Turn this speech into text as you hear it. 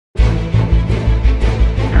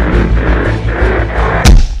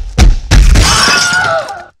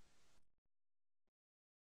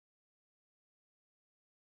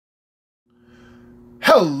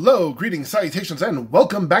Hello, greetings, salutations, and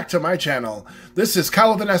welcome back to my channel. This is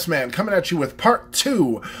Kyle the NESMAN coming at you with part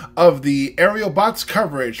 2 of the Aerial Bots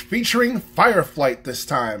coverage featuring Fireflight this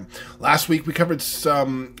time. Last week we covered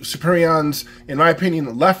some Superion's, in my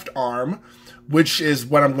opinion, left arm, which is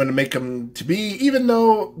what I'm going to make him to be, even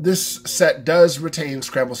though this set does retain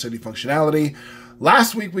Scramble City functionality.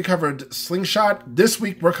 Last week we covered Slingshot. This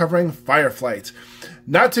week we're covering Fireflight.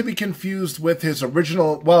 Not to be confused with his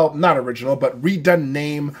original, well, not original, but redone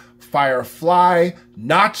name, Firefly,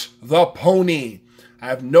 not the pony. I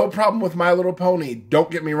have no problem with My Little Pony,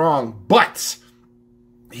 don't get me wrong, but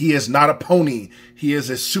he is not a pony. He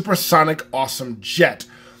is a supersonic awesome jet,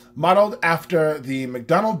 modeled after the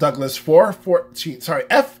McDonnell Douglas F-14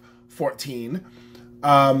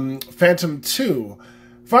 Phantom II.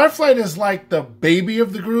 Fireflight is like the baby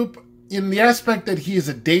of the group in the aspect that he is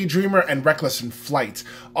a daydreamer and reckless in flight,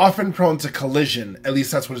 often prone to collision. At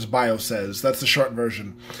least that's what his bio says. That's the short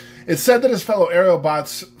version. It's said that his fellow aerial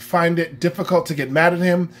bots find it difficult to get mad at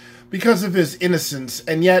him because of his innocence,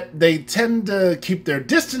 and yet they tend to keep their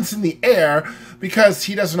distance in the air because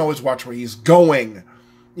he doesn't always watch where he's going.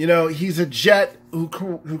 You know, he's a jet who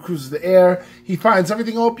cruises the air. He finds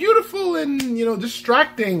everything all beautiful and, you know,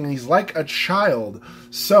 distracting. He's like a child.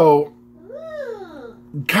 So,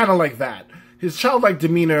 kind of like that. His childlike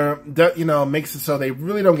demeanor, you know, makes it so they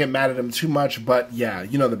really don't get mad at him too much. But, yeah,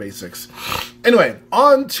 you know the basics. Anyway,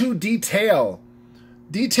 on to Detail.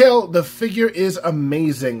 Detail, the figure is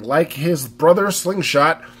amazing. Like his brother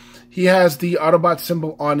Slingshot, he has the Autobot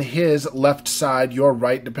symbol on his left side, your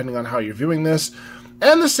right, depending on how you're viewing this.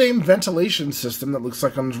 And the same ventilation system that looks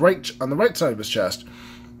like on the right side of his chest.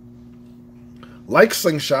 Like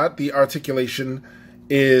Slingshot, the articulation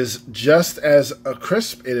is just as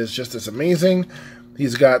crisp. It is just as amazing.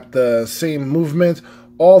 He's got the same movement.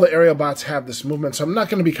 All the aerial bots have this movement, so I'm not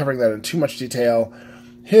going to be covering that in too much detail.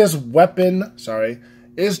 His weapon,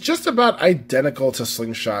 is just about identical to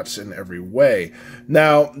Slingshot's in every way.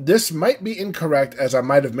 Now, this might be incorrect, as I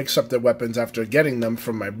might have mixed up their weapons after getting them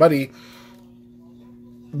from my buddy.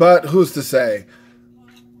 But who's to say?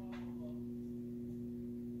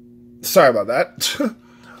 Sorry about that.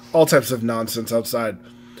 All types of nonsense outside.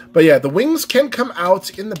 But yeah, the wings can come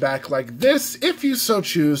out in the back like this if you so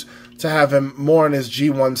choose to have him more in his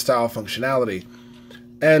G1 style functionality.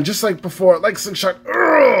 And just like before, like Slingshot,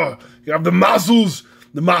 you have the muscles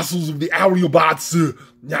of the aerial bots. If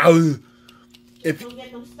don't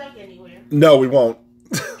get them stuck anywhere. No, we won't.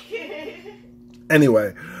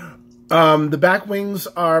 Anyway. The back wings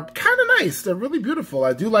are kind of nice. They're really beautiful.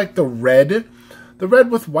 I do like the red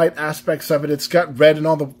with white aspects of it. It's got red in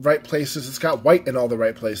all the right places. It's got white in all the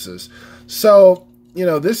right places. So, you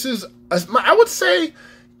know, this is, I would say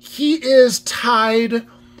he is tied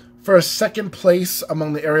for a second place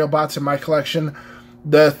among the aerial bots in my collection.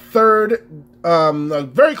 The third,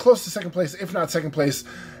 very close to second place, if not second place,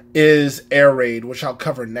 is Air Raid, which I'll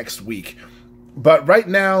cover next week. But right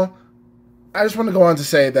now, I just want to go on to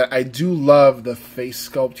say that I do love the face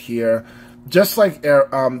sculpt here. Just like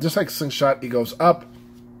Slingshot, it goes up.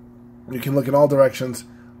 You can look in all directions,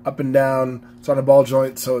 up and down. It's on a ball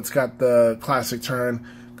joint, so it's got the classic turn.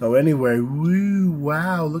 Go anywhere. Woo,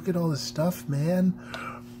 wow, look at all this stuff, man.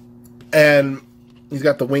 And he's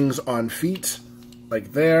got the wings on feet,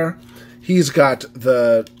 like there. He's got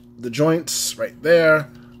the joints right there,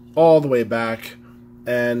 all the way back.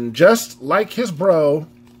 And just like his bro,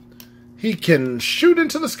 he can shoot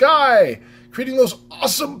into the sky, creating those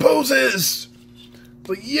awesome poses.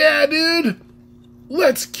 But yeah, dude,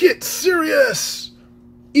 let's get serious.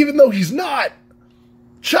 Even though he's not.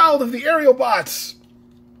 Child of the aerial bots.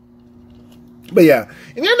 But yeah,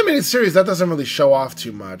 in the animated series, that doesn't really show off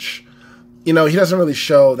too much. You know, he doesn't really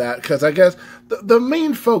show that, because I guess the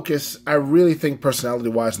main focus, I really think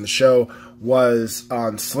personality-wise in the show, was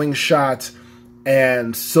on Slingshot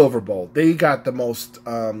and Silverbolt. They got the most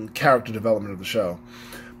character development of the show.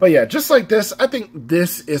 But yeah, just like this, I think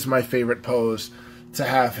this is my favorite pose to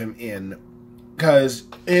have him in. Because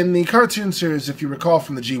in the cartoon series, if you recall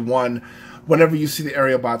from the G1, whenever you see the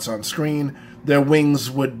aerial bots on screen, their wings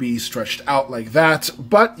would be stretched out like that.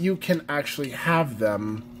 But you can actually have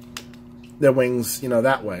them, their wings, you know,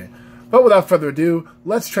 that way. But without further ado,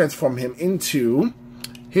 let's transform him into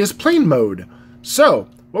his plane mode. So,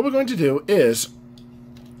 what we're going to do is,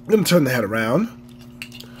 I'm going to turn the head around,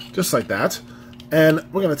 just like that, and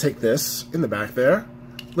we're going to take this in the back there,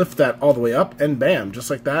 lift that all the way up, and bam, just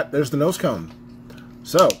like that, there's the nose cone.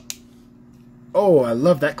 So, oh, I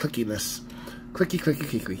love that clickiness. Clicky, clicky,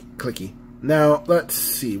 clicky, clicky. Now, let's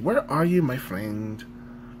see, where are you, my friend?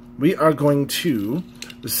 We are going to,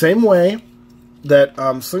 the same way that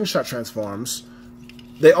Slingshot transforms,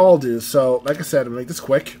 They all do. So, like I said, I'm going to make this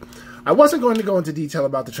quick. I wasn't going to go into detail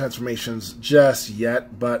about the transformations just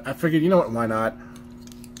yet, but I figured, you know what, why not?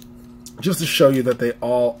 Just to show you that they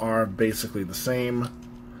all are basically the same,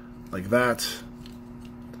 like that.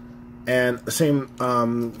 And the same,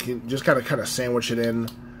 you just gotta kind of sandwich it in,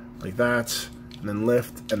 like that, and then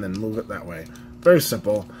lift, and then move it that way. Very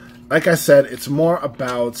simple. Like I said, it's more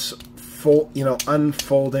about,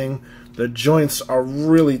 unfolding. The joints are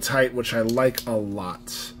really tight, which I like a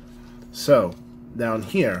lot. So, down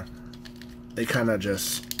here, they kind of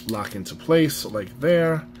just lock into place, like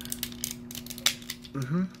there.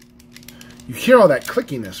 You hear all that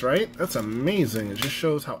clickiness, right? That's amazing. It just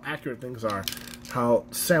shows how accurate things are, how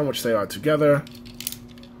sandwiched they are together.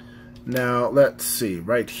 Now, let's see.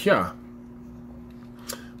 Right here,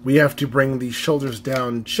 we have to bring the shoulders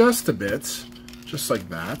down just a bit, just like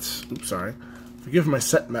that. Oops, sorry. Forgive my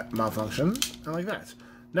set malfunction. And like that.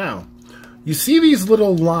 Now, you see these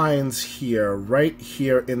little lines here, right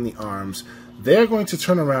here in the arms. They're going to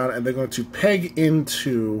turn around and they're going to peg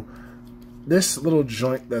into this little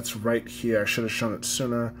joint that's right here. I should have shown it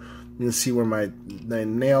sooner. You can see where my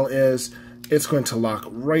nail is. It's going to lock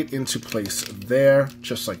right into place there,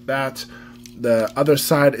 just like that. The other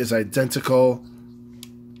side is identical.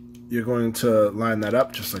 You're going to line that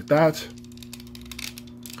up just like that.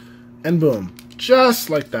 And boom, just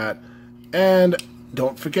like that. And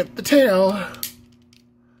don't forget the tail.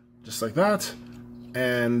 Just like that.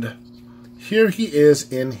 And here he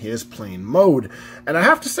is in his plain mode. And I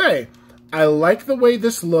have to say, I like the way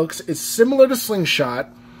this looks. It's similar to Slingshot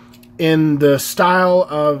in the style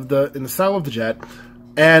of the jet,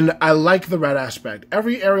 and I like the red aspect.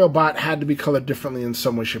 Every aerial bot had to be colored differently in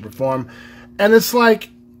some way, shape, or form, and it's like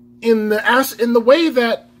in the way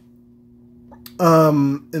that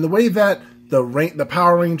the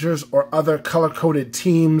Power Rangers or other color-coded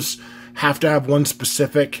teams have to have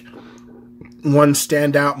one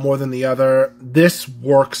stand out more than the other. This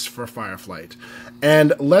works for Fireflight.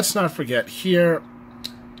 And let's not forget here,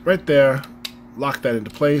 right there, lock that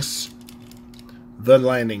into place, the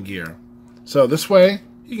landing gear. So this way,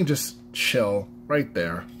 you can just chill right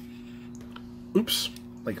there. Oops,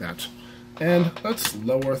 like that. And let's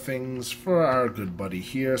lower things for our good buddy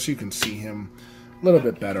here so you can see him a little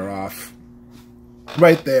bit better off.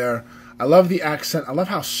 Right there. I love the accent. I love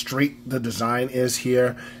how straight the design is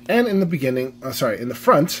here. And in the beginning, in the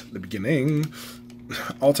front, the beginning,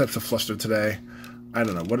 all types of flustered today. I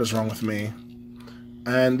don't know what is wrong with me.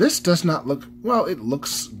 And this does not look, well, it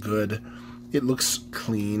looks good. It looks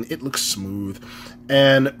clean. It looks smooth.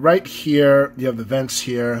 And right here, you have the vents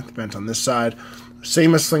here, the vent on this side.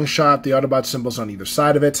 Same as Slingshot, the Autobot symbols on either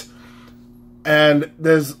side of it. And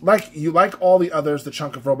there's, like all the others, the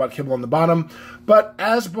chunk of robot kibble on the bottom. But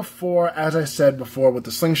as I said before with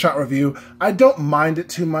the Slingshot review, I don't mind it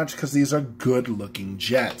too much because these are good-looking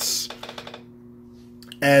jets.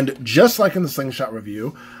 And just like in the Slingshot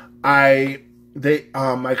review, I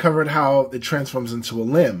covered how it transforms into a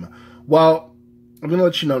limb. Well, I'm going to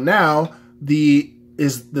let you know now, the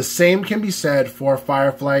same can be said for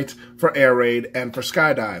Fireflight, for Air Raid, and for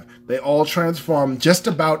Skydive. They all transform just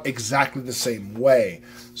about exactly the same way.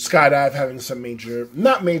 Skydive having some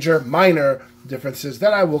minor differences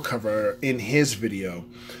that I will cover in his video.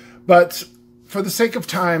 But for the sake of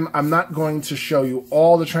time, I'm not going to show you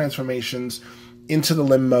all the transformations into the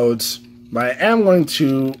limb modes, but I am going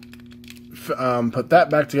to put that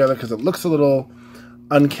back together because it looks a little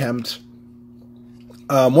unkempt.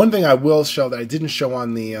 One thing I will show that I didn't show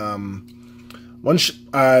on the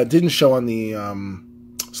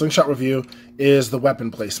Slingshot review is the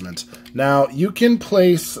weapon placement. Now you can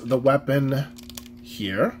place the weapon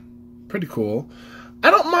here, pretty cool.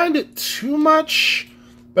 I don't mind it too much,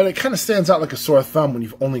 but it kind of stands out like a sore thumb when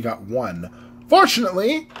you've only got one.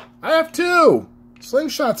 Fortunately, I have two.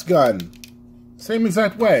 Slingshot's gun, same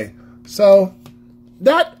exact way. So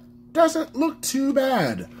that doesn't look too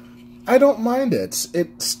bad. I don't mind it.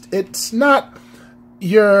 It's not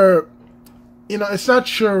your, it's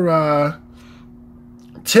not your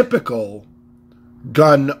typical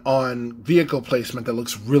gun on vehicle placement that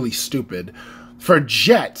looks really stupid. For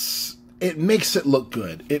jets, it makes it look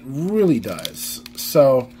good. It really does.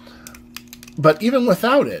 So, but even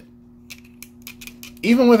without it,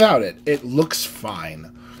 it looks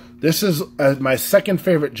fine. This is my second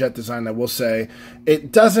favorite jet design, I will say.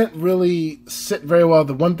 It doesn't really sit very well.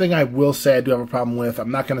 The one thing I will say I do have a problem with,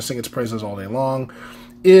 I'm not going to sing its praises all day long,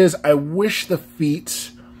 is I wish the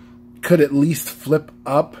feet could at least flip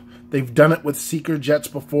up. They've done it with Seeker jets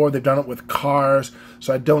before. They've done it with cars,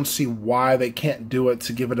 so I don't see why they can't do it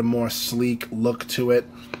to give it a more sleek look to it.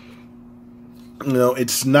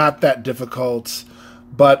 It's not that difficult.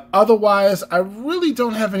 But otherwise, I really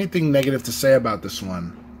don't have anything negative to say about this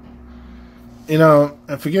one. You know,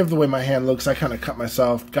 and forgive the way my hand looks. I kind of cut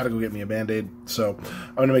myself. Got to go get me a Band-Aid. So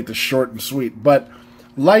I'm going to make this short and sweet. But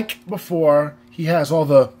like before, he has all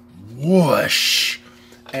the whoosh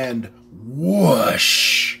and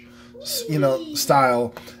whoosh, you know,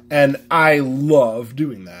 style. And I love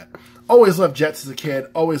doing that. Always loved jets as a kid.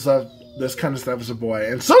 Always loved this kind of stuff as a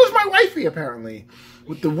boy. And so does my wifey, apparently,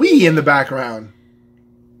 with the Wii in the background.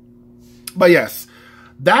 But yes,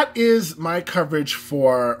 that is my coverage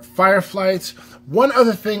for Fireflight. One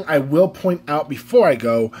other thing I will point out before I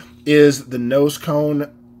go is the nose cone,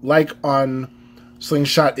 like on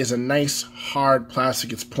Slingshot, is a nice hard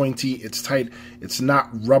plastic. It's pointy, it's tight, it's not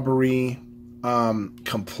rubbery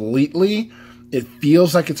completely. It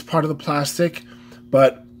feels like it's part of the plastic,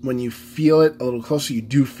 but when you feel it a little closer, you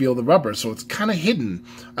do feel the rubber, so it's kind of hidden.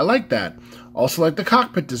 I like that. Also like the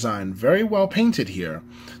cockpit design, very well painted here.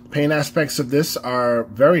 The paint aspects of this are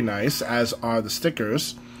very nice, as are the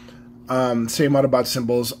stickers. Same Autobot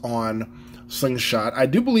symbols on Slingshot. I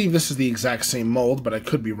do believe this is the exact same mold, but I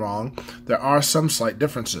could be wrong. There are some slight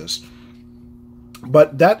differences.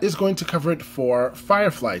 But that is going to cover it for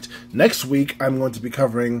Fireflight. Next week, I'm going to be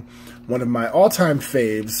covering one of my all-time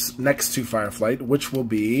faves next to Fireflight, which will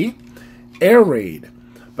be Air Raid.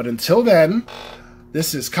 But until then,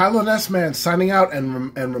 this is Kylo NESMAN signing out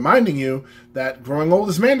and reminding you that growing old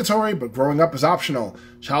is mandatory, but growing up is optional.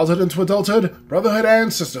 Childhood into adulthood, brotherhood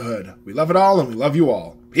and sisterhood. We love it all, and we love you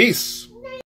all. Peace!